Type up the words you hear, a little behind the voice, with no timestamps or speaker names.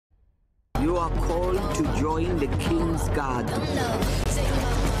You are called to join the King's Guard.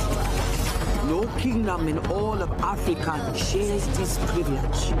 No kingdom in all of Africa shares this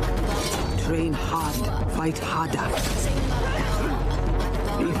privilege. Train hard, fight harder.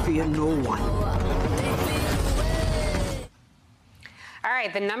 We fear no one. All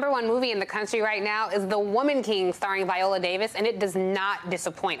right, the #1 movie in the country right now is The Woman King, starring Viola Davis, and it does not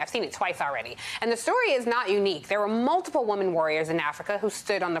disappoint. I've seen it twice already. And the story is not unique. There were multiple women warriors in Africa who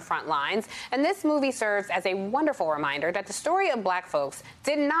stood on the front lines, and this movie serves as a wonderful reminder that the story of black folks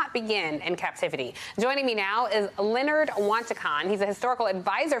did not begin in captivity. Joining me now is Leonard Wantakan. He's a historical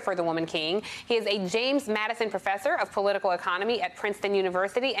advisor for The Woman King. He is a James Madison Professor of Political Economy at Princeton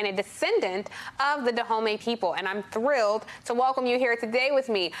University and a descendant of the Dahomey people. And I'm thrilled to welcome you here today with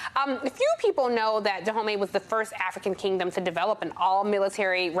me. Few people know that Dahomey was the first African kingdom to develop an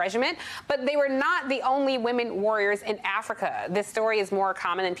all-military regiment, but they were not the only women warriors in Africa. This story is more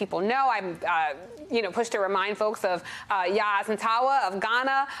common than people know. I'm, pushed to remind folks of Yaa Asantewaa of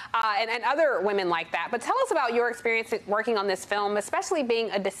Ghana and other women like that. But tell us about your experience working on this film, especially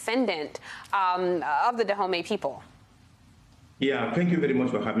being a descendant of the Dahomey people. Yeah, thank you very much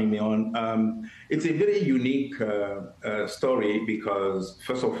for having me on. It's a very unique story because,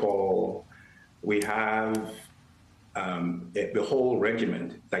 first of all, we have the whole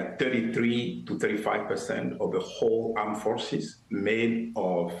regiment, like 33 to 35% of the whole armed forces made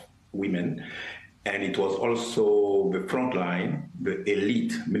of women. And it was also the front line, the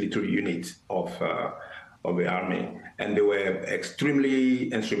elite military unit of the army. And they were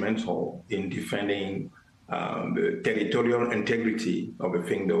extremely instrumental in defending the territorial integrity of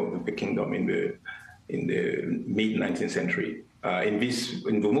the kingdom in the mid-19th century. In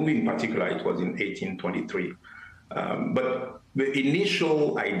the movie in particular, it was in 1823. But the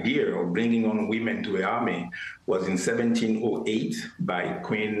initial idea of bringing on women to the army was in 1708 by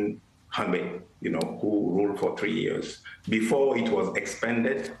Queen Hanbe, who ruled for 3 years. Before it was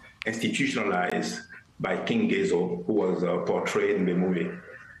expanded, institutionalized by King Gezo, who was portrayed in the movie.